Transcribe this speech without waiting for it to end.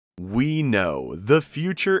We know the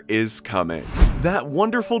future is coming. That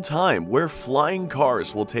wonderful time where flying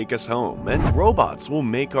cars will take us home and robots will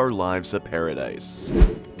make our lives a paradise.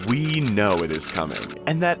 We know it is coming,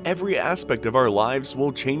 and that every aspect of our lives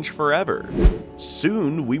will change forever.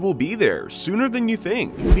 Soon we will be there, sooner than you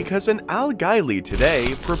think, because an Al-Ghaili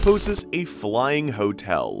today proposes a flying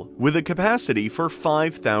hotel with a capacity for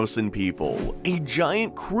 5,000 people, a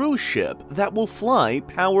giant cruise ship that will fly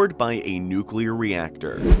powered by a nuclear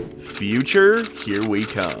reactor. Future, here we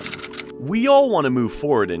come. We all want to move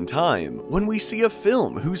forward in time when we see a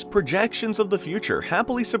film whose projections of the future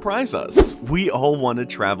happily surprise us. We all want to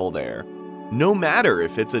travel there. No matter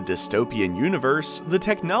if it's a dystopian universe, the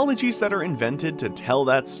technologies that are invented to tell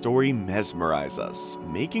that story mesmerize us,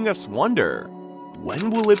 making us wonder,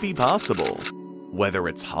 when will it be possible? Whether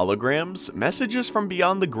it's holograms, messages from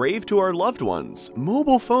beyond the grave to our loved ones,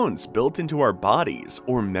 mobile phones built into our bodies,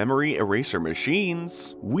 or memory eraser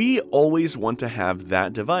machines, we always want to have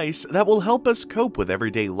that device that will help us cope with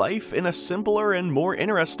everyday life in a simpler and more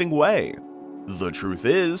interesting way. The truth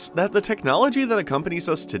is that the technology that accompanies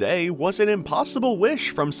us today was an impossible wish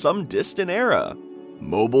from some distant era.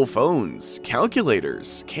 Mobile phones,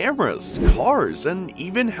 calculators, cameras, cars, and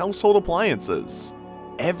even household appliances.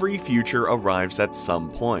 Every future arrives at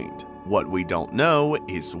some point. What we don't know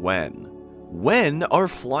is when. When are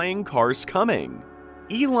flying cars coming?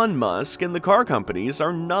 Elon Musk and the car companies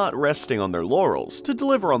are not resting on their laurels to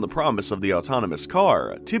deliver on the promise of the autonomous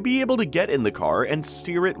car, to be able to get in the car and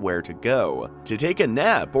steer it where to go, to take a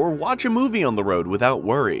nap or watch a movie on the road without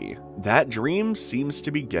worry. That dream seems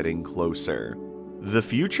to be getting closer. The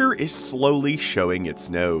future is slowly showing its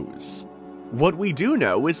nose. What we do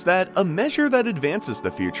know is that a measure that advances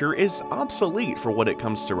the future is obsolete for what it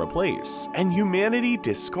comes to replace, and humanity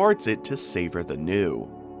discards it to savor the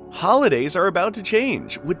new. Holidays are about to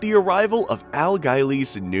change with the arrival of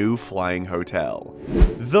Al-Ghaili's new flying hotel.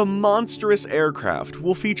 The monstrous aircraft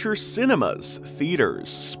will feature cinemas, theaters,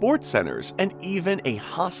 sports centers, and even a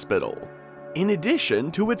hospital. In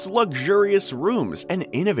addition to its luxurious rooms and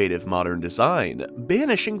innovative modern design,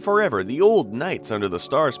 banishing forever the old nights under the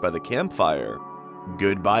stars by the campfire.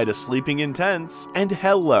 Goodbye to sleeping in tents, and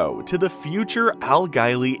hello to the future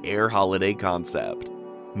Al-Ghaili air holiday concept.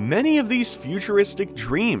 Many of these futuristic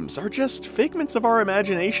dreams are just figments of our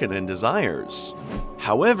imagination and desires.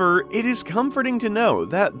 However, it is comforting to know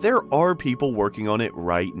that there are people working on it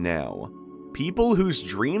right now. People whose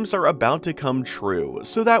dreams are about to come true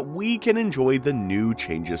so that we can enjoy the new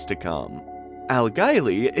changes to come.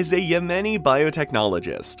 Al-Ghaili is a Yemeni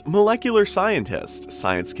biotechnologist, molecular scientist,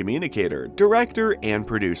 science communicator, director, and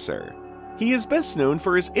producer. He is best known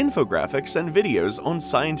for his infographics and videos on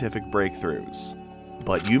scientific breakthroughs.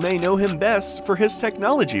 But you may know him best for his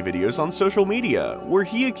technology videos on social media, where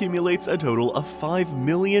he accumulates a total of 5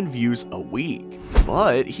 million views a week.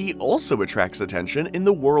 But he also attracts attention in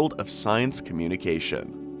the world of science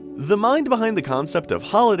communication. The mind behind the concept of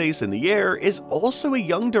holidays in the air is also a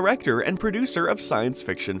young director and producer of science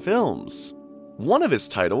fiction films. One of his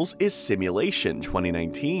titles is Simulation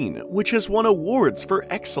 2019, which has won awards for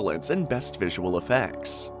excellence and best visual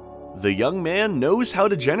effects. The young man knows how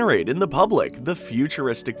to generate in the public the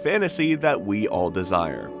futuristic fantasy that we all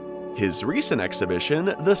desire. His recent exhibition,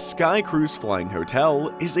 the Sky Cruise Flying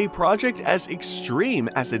Hotel, is a project as extreme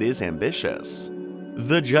as it is ambitious.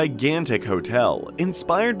 The gigantic hotel,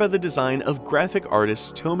 inspired by the design of graphic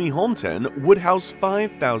artist Tommy Holmton, would house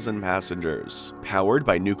 5,000 passengers, powered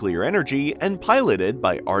by nuclear energy and piloted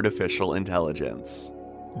by artificial intelligence.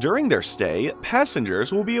 During their stay,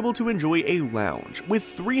 passengers will be able to enjoy a lounge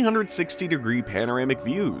with 360-degree panoramic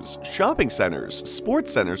views, shopping centers,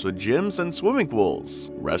 sports centers with gyms and swimming pools,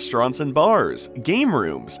 restaurants and bars, game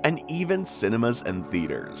rooms, and even cinemas and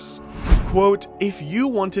theaters. Quote, "If you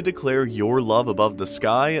want to declare your love above the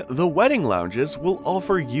sky, the wedding lounges will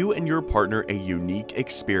offer you and your partner a unique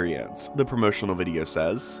experience," the promotional video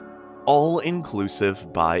says.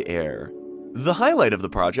 All-inclusive by air. The highlight of the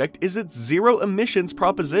project is its zero-emissions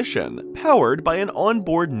proposition, powered by an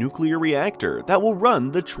onboard nuclear reactor that will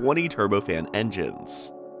run the 20 turbofan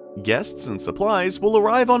engines. Guests and supplies will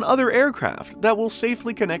arrive on other aircraft that will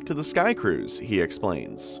safely connect to the Sky Cruise, he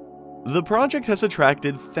explains. The project has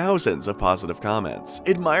attracted thousands of positive comments,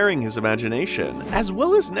 admiring his imagination, as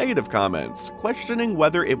well as negative comments, questioning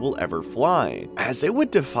whether it will ever fly, as it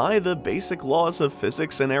would defy the basic laws of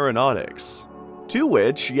physics and aeronautics. To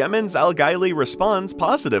which Yemen's Al-Ghaili responds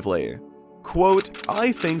positively. Quote,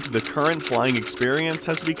 "I think the current flying experience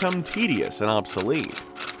has become tedious and obsolete.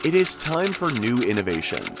 It is time for new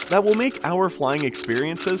innovations that will make our flying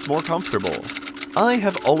experiences more comfortable. I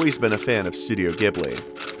have always been a fan of Studio Ghibli.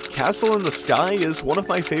 Castle in the Sky is one of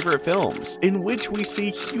my favorite films, in which we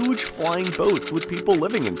see huge flying boats with people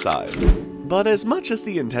living inside. But as much as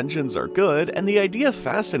the intentions are good and the idea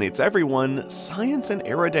fascinates everyone, science and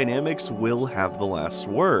aerodynamics will have the last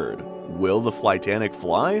word. Will the Flytanic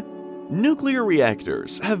fly? Nuclear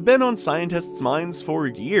reactors have been on scientists' minds for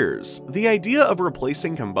years. The idea of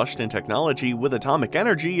replacing combustion technology with atomic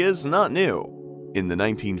energy is not new. In the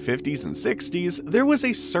 1950s and 60s, there was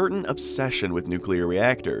a certain obsession with nuclear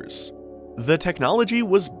reactors. The technology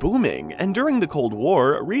was booming, and during the Cold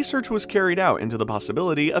War, research was carried out into the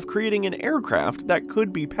possibility of creating an aircraft that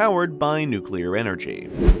could be powered by nuclear energy.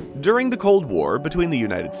 During the Cold War between the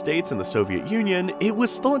United States and the Soviet Union, it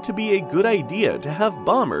was thought to be a good idea to have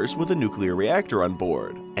bombers with a nuclear reactor on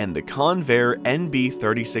board, and the Convair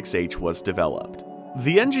NB-36H was developed.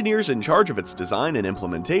 The engineers in charge of its design and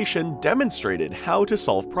implementation demonstrated how to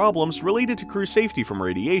solve problems related to crew safety from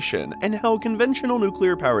radiation and how conventional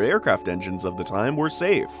nuclear-powered aircraft engines of the time were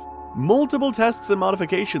safe. Multiple tests and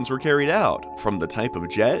modifications were carried out, from the type of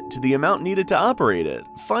jet to the amount needed to operate it,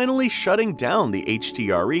 finally shutting down the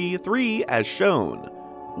HTRE-3 as shown.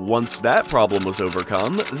 Once that problem was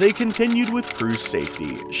overcome, they continued with crew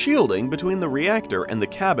safety, shielding between the reactor and the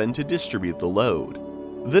cabin to distribute the load.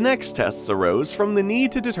 The next tests arose from the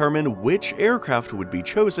need to determine which aircraft would be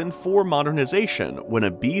chosen for modernization when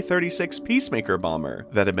a B-36 Peacemaker bomber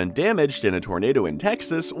that had been damaged in a tornado in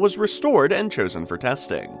Texas was restored and chosen for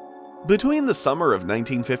testing. Between the summer of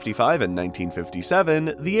 1955 and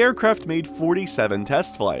 1957, the aircraft made 47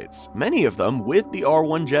 test flights, many of them with the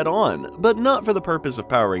R-1 jet on, but not for the purpose of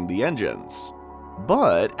powering the engines,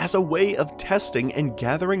 but as a way of testing and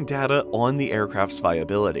gathering data on the aircraft's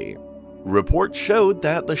viability. Reports showed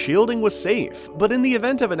that the shielding was safe, but in the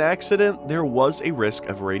event of an accident, there was a risk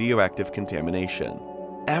of radioactive contamination.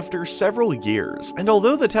 After several years, and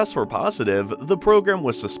although the tests were positive, the program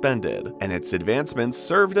was suspended, and its advancements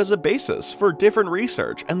served as a basis for different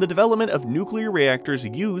research and the development of nuclear reactors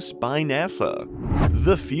used by NASA.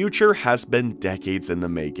 The future has been decades in the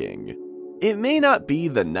making. It may not be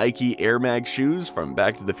the Nike Air Mag shoes from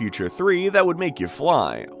Back to the Future 3 that would make you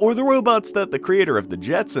fly, or the robots that the creator of the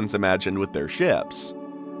Jetsons imagined with their ships.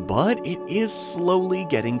 But it is slowly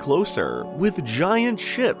getting closer, with giant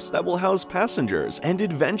ships that will house passengers and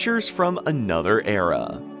adventures from another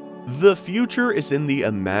era. The future is in the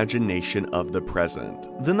imagination of the present.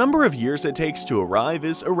 The number of years it takes to arrive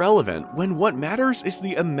is irrelevant when what matters is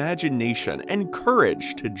the imagination and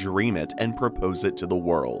courage to dream it and propose it to the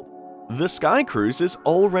world. The Sky Cruise is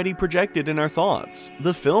already projected in our thoughts.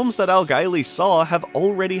 The films that Al-Ghaili saw have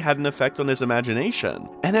already had an effect on his imagination,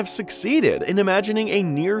 and have succeeded in imagining a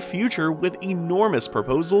near future with enormous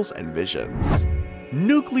proposals and visions.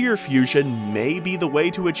 Nuclear fusion may be the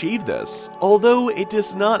way to achieve this, although it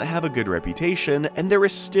does not have a good reputation, and there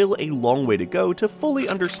is still a long way to go to fully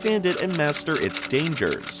understand it and master its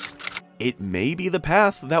dangers. It may be the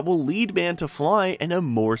path that will lead man to fly in a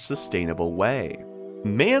more sustainable way.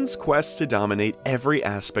 Man's quest to dominate every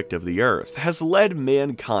aspect of the Earth has led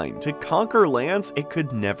mankind to conquer lands it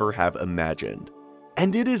could never have imagined.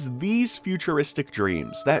 And it is these futuristic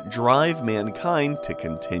dreams that drive mankind to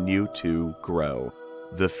continue to grow.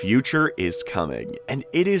 The future is coming, and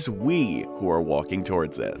it is we who are walking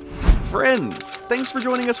towards it. Friends, thanks for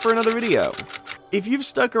joining us for another video. If you've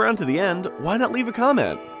stuck around to the end, why not leave a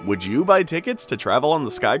comment? Would you buy tickets to travel on the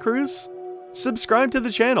Sky Cruise? Subscribe to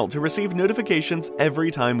the channel to receive notifications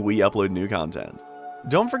every time we upload new content.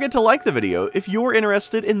 Don't forget to like the video if you're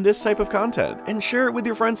interested in this type of content, and share it with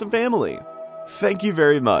your friends and family. Thank you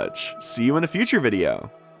very much. See you in a future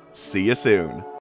video. See you soon.